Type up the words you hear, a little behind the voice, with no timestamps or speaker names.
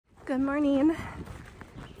Good morning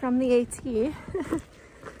from the AT.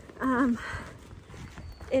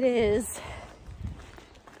 It is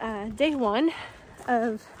day one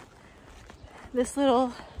of this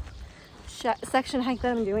little section hike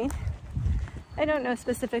that I'm doing. I don't know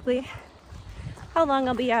specifically how long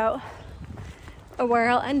I'll be out or where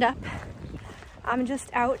I'll end up. I'm just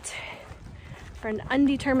out for an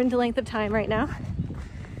undetermined length of time right now.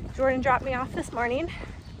 Jordan dropped me off this morning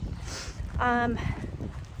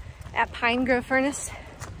at Pine Grove Furnace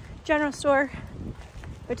General Store,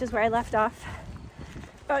 which is where I left off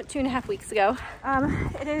about 2.5 weeks ago.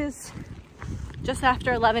 It is just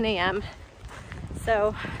after 11 a.m.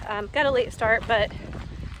 So got a late start, but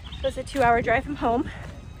it was a 2-hour drive from home.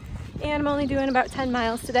 And I'm only doing about 10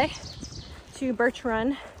 miles today to Birch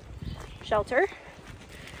shelter.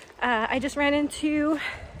 I just ran into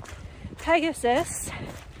Pegasus,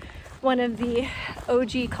 one of the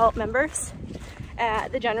OG cult members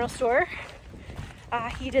at the general store.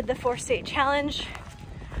 He did the 4-state challenge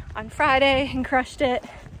on Friday and crushed it.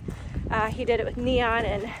 He did it with Neon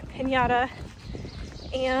and Pinata,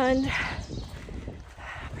 and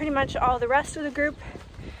pretty much all the rest of the group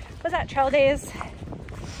was at Trail Days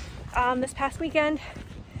this past weekend,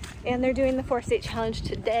 and they're doing the 4-state challenge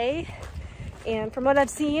today. And from what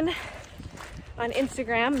I've seen on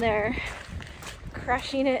Instagram, they're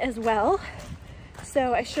crushing it as well.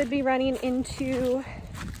 So I should be running into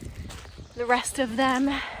the rest of them,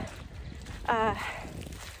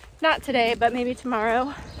 not today, but maybe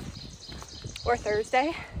tomorrow or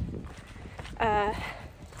Thursday,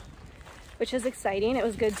 which is exciting. It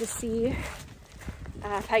was good to see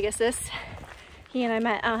Pegasus. He and I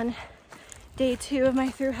met on day 2 of my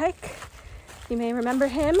through hike. You may remember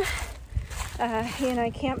him. He and I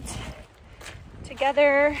camped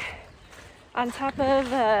together on top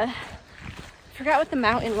of, I forgot what the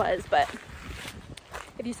mountain was, but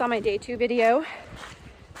if you saw my day 2 video,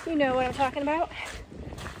 you know what I'm talking about.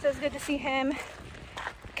 So it's good to see him,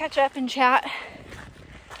 catch up and chat,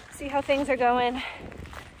 see how things are going,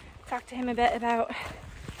 talk to him a bit about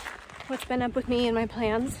what's been up with me and my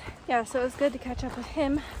plans. Yeah, so it was good to catch up with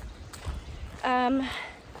him. Yeah,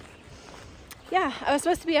 I was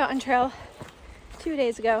supposed to be out on trail 2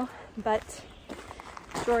 days ago, but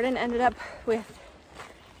Jordan ended up with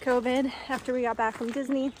COVID after we got back from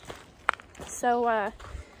Disney. So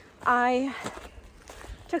I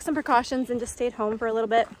took some precautions and just stayed home for a little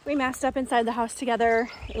bit. We masked up inside the house together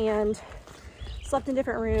and slept in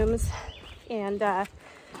different rooms, and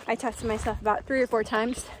I tested myself about 3 or 4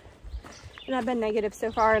 times, and I've been negative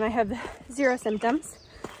so far, and I have 0 symptoms.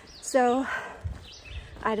 So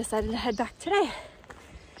I decided to head back today.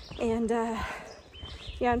 And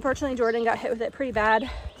yeah, unfortunately Jordan got hit with it pretty bad.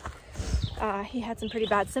 He had some pretty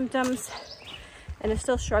bad symptoms and is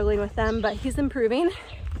still struggling with them, but he's improving.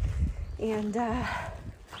 And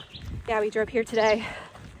yeah, we drove here today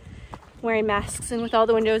wearing masks and with all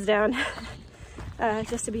the windows down,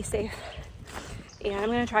 just to be safe. And I'm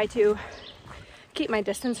gonna try to keep my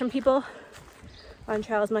distance from people on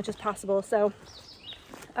trail as much as possible. So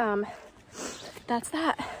that's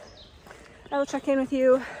that. I will check in with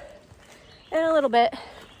you in a little bit.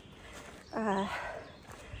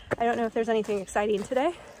 I don't know if there's anything exciting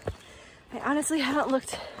today. I honestly haven't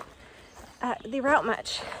looked at the route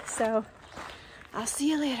much, so I'll see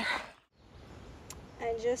you later.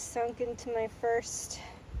 I just sunk into my first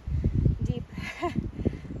deep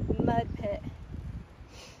mud pit.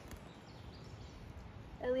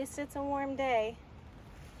 At least it's a warm day.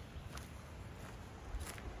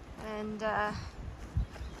 And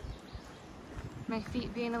my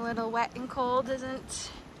feet being a little wet and cold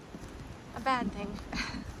isn't a bad thing.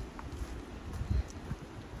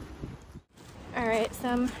 All right, so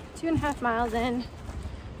I'm 2.5 miles in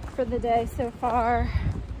for the day so far,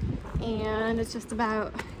 and it's just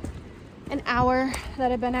about an hour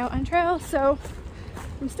that I've been out on trail, so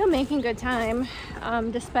I'm still making good time,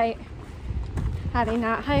 despite having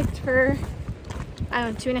not hiked for, I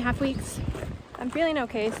don't know, 2.5 weeks. I'm feeling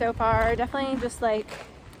okay so far. Definitely just like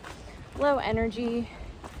low energy,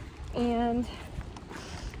 and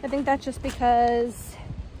I think that's just because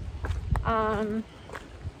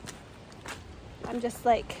I'm just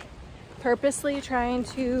like purposely trying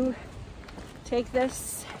to take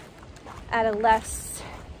this at a less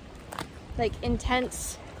like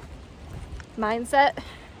intense mindset,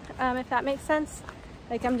 if that makes sense.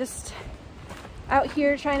 Like I'm just out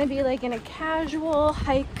here trying to be like in a casual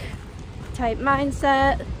hike type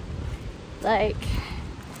mindset. Like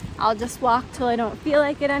I'll just walk till I don't feel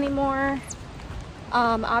like it anymore.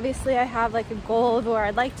 Obviously I have like a goal of where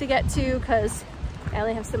I'd like to get to because I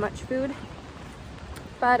only have so much food.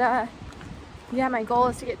 But yeah, my goal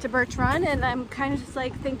is to get to Birch Run, and I'm kind of just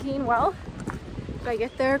like thinking, well, if I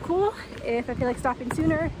get there, cool. If I feel like stopping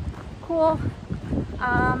sooner, cool. If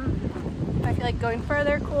I feel like going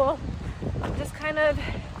further, cool. I'm just kind of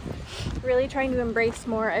really trying to embrace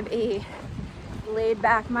more of a laid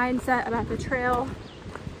back mindset about the trail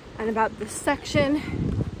and about the section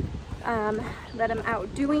that I'm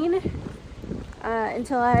out doing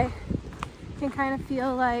until I can kind of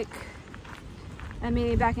feel like I'm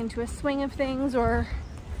maybe back into a swing of things, or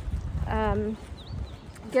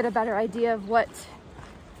get a better idea of what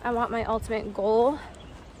I want my ultimate goal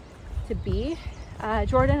to be.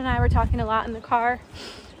 Jordan and I were talking a lot in the car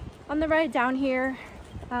on the ride down here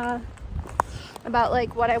about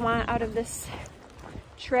like what I want out of this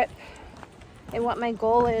trip and what my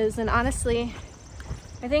goal is. And honestly,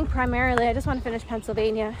 I think primarily I just want to finish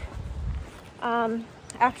Pennsylvania.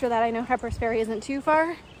 After that, I know Harper's Ferry isn't too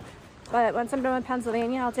far, but once I'm done with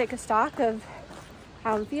Pennsylvania, I'll take a stock of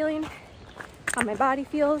how I'm feeling, how my body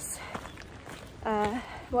feels,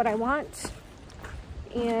 what I want,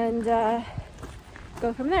 and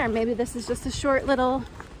go from there. Maybe this is just a short little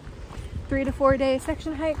 3 to 4 day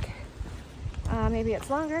section hike. Maybe it's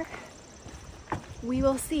longer. We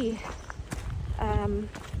will see.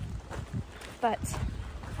 But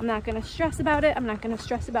I'm not gonna stress about it. I'm not gonna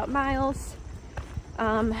stress about miles.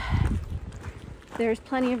 There's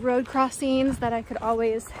plenty of road crossings that I could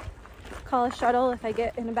always call a shuttle if I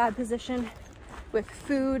get in a bad position with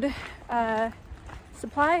food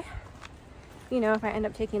supply. You know, if I end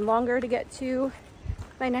up taking longer to get to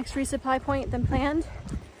my next resupply point than planned.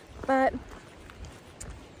 But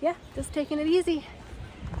yeah, just taking it easy.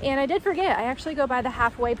 And I did forget, I actually go by the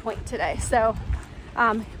halfway point today. So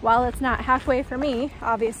while it's not halfway for me,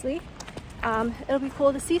 obviously, it'll be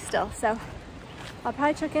cool to see still. So I'll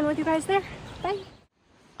probably check in with you guys there. Bye.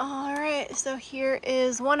 All right, so here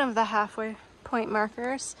is one of the halfway point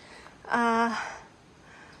markers. I'm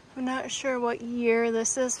not sure what year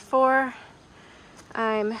this is for.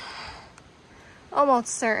 I'm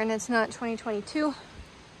almost certain it's not 2022.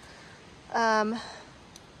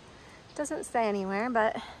 Doesn't say anywhere,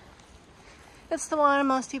 but it's the one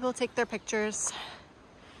most people take their pictures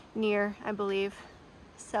near, I believe.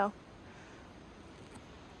 So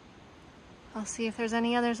I'll see if there's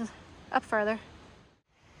any others up further.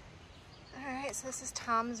 All right, so this is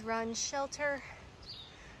Tom's Run Shelter.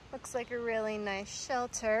 Looks like a really nice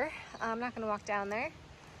shelter. I'm not gonna walk down there,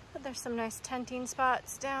 but there's some nice tenting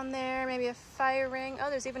spots down there, maybe a fire ring. Oh,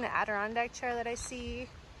 there's even an Adirondack chair that I see.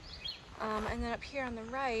 And then up here on the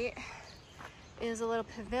right is a little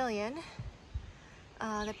pavilion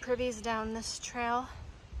that privies down this trail.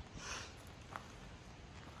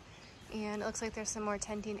 And it looks like there's some more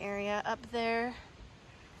tenting area up there.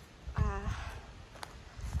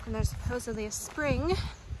 And there's supposedly a spring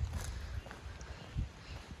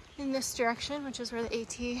in this direction, which is where the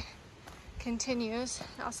AT continues.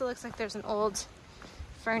 It also looks like there's an old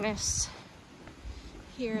furnace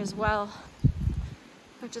here as well,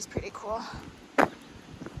 which is pretty cool.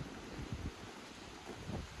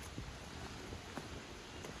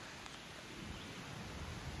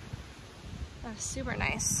 A super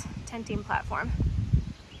nice tenting platform.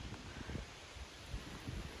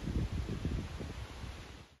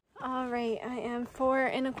 All right, I am 4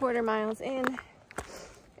 1/4 miles in,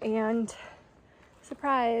 and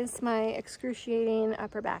surprise, my excruciating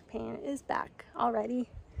upper back pain is back already.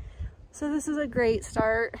 So this is a great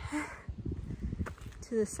start to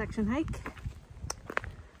this section hike.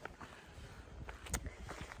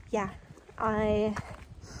 Yeah, I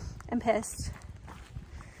am pissed.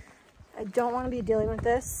 I don't want to be dealing with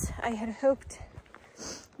this. I had hoped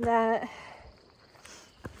that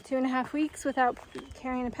 2.5 weeks without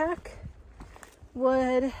carrying a pack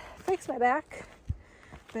would fix my back,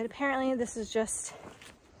 but apparently this is just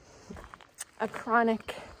a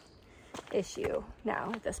chronic issue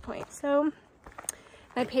now at this point. So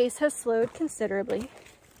my pace has slowed considerably.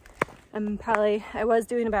 I was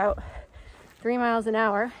doing about 3 miles an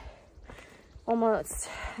hour. Almost,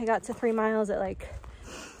 I got to 3 miles at like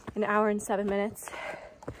 1 hour and 7 minutes.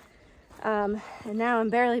 And now I'm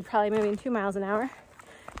barely probably moving 2 miles an hour.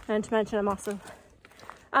 And to mention, I'm also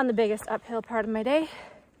on the biggest uphill part of my day.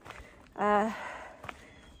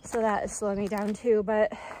 So that is slowing me down too.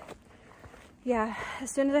 But yeah,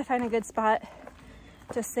 as soon as I find a good spot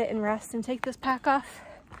to sit and rest and take this pack off,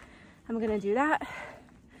 I'm gonna do that.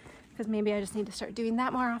 Because maybe I just need to start doing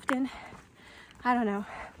that more often. I don't know,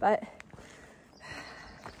 but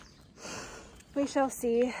we shall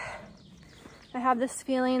see. I have this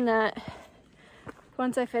feeling that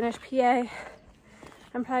once I finish PA,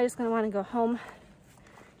 I'm probably just gonna wanna go home,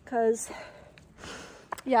 because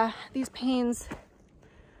yeah, these pains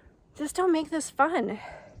just don't make this fun.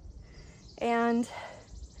 And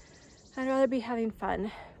I'd rather be having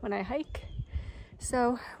fun when I hike.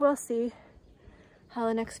 So we'll see how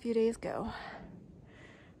the next few days go.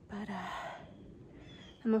 But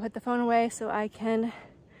I'm gonna put the phone away so I can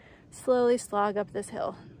slowly slog up this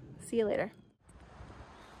hill. See you later.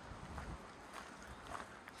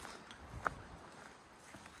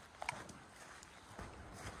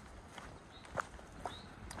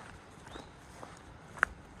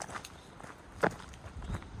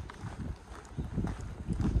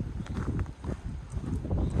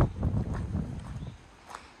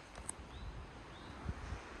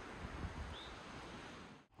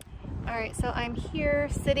 Alright, so I'm here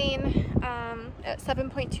sitting at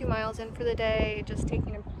 7.2 miles in for the day, just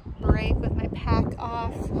taking a break with my pack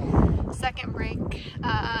off. Second break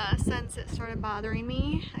since it started bothering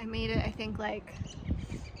me. I made it, I think, like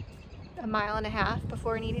a mile and a half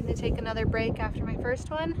before needing to take another break after my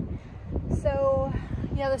first one. So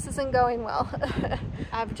yeah, this isn't going well.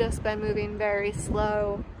 I've just been moving very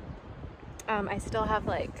slow. I still have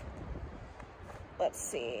like, let's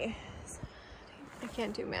see, I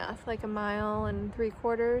can't do math, like 1.75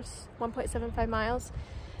 miles, 1.75 miles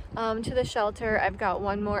to the shelter. I've got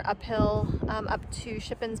one more uphill up to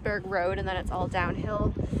Shippensburg Road, and then it's all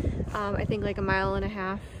downhill. I think like 1.5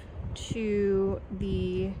 miles to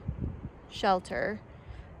the shelter.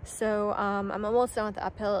 So I'm almost done with the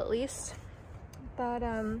uphill at least. But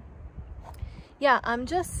yeah, I'm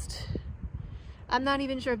not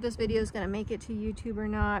even sure if this video is gonna make it to YouTube or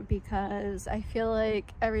not, because I feel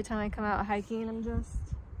like every time I come out hiking I'm just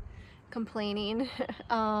complaining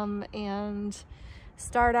and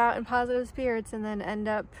start out in positive spirits and then end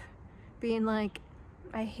up being like,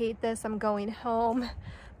 I hate this, I'm going home.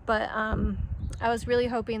 But I was really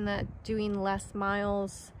hoping that doing less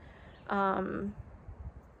miles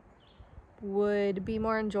would be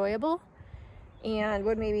more enjoyable and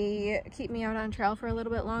would maybe keep me out on trail for a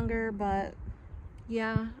little bit longer. But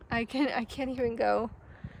yeah, I can't even go.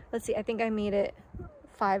 Let's see, I think I made it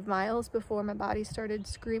 5 miles before my body started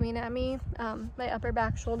screaming at me, my upper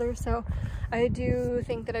back shoulder. So I do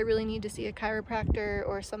think that I really need to see a chiropractor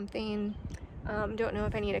or something. Don't know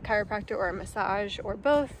if I need a chiropractor or a massage or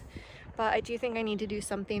both, but I do think I need to do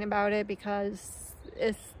something about it, because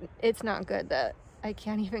it's not good that I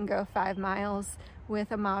can't even go 5 miles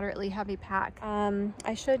with a moderately heavy pack.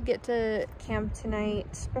 I should get to camp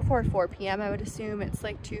tonight before 4 p.m. I would assume. It's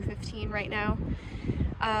like 2:15 right now.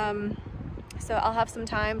 So I'll have some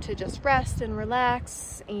time to just rest and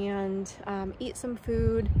relax and eat some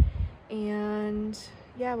food, and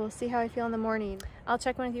yeah, we'll see how I feel in the morning. I'll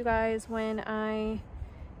check in with you guys when I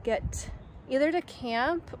get either to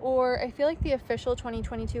camp, or I feel like the official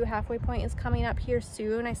 2022 halfway point is coming up here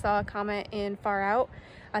soon. I saw a comment in Far Out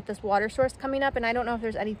at this water source coming up, and I don't know if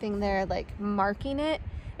there's anything there like marking it.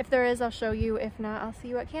 If there is, I'll show you. If not, I'll see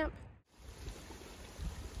you at camp.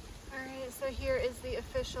 Alright, so here is the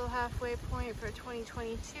official halfway point for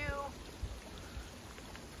 2022.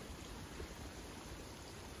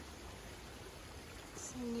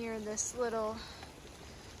 It's near this little,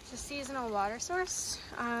 it's a seasonal water source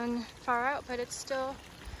on Far Out, but it's still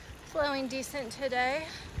flowing decent today.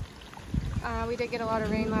 We did get a lot of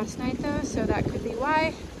rain last night though, so that could be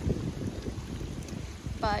why.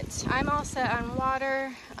 But I'm all set on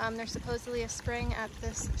water. There's supposedly a spring at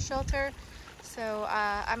this shelter, so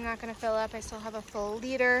I'm not gonna fill up. I still have a full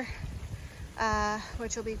liter,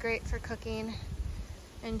 which will be great for cooking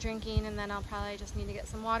and drinking, and then I'll probably just need to get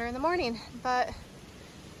some water in the morning. But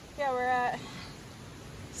yeah, we're at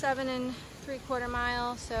 7 3/4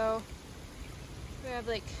 miles, so we have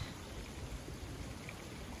like,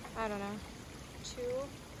 I don't know, 2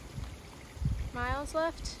 miles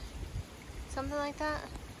left, something like that.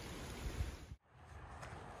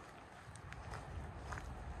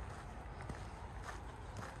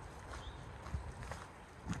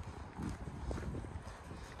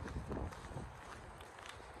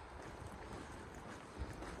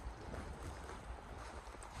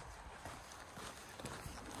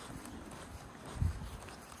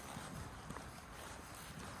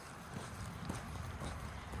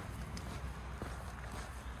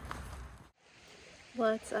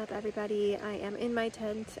 What's up, everybody? I am in my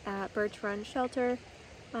tent at Birch Shelter.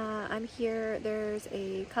 I'm here. There's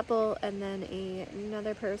a couple and then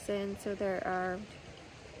another person, so there are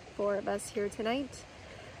 4 of us here tonight.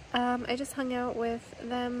 I just hung out with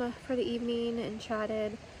them for the evening and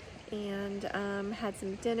chatted and had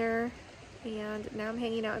some dinner, and now I'm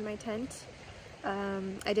hanging out in my tent.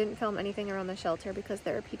 I didn't film anything around the shelter because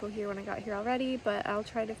there are people here when I got here already, but I'll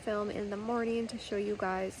try to film in the morning to show you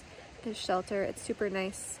guys this shelter. It's super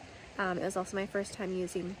nice. It was also my first time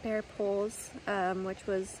using bear poles, which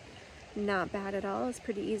was not bad at all. It's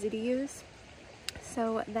pretty easy to use.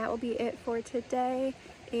 So that will be it for today,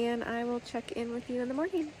 and I will check in with you in the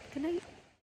morning. Good night.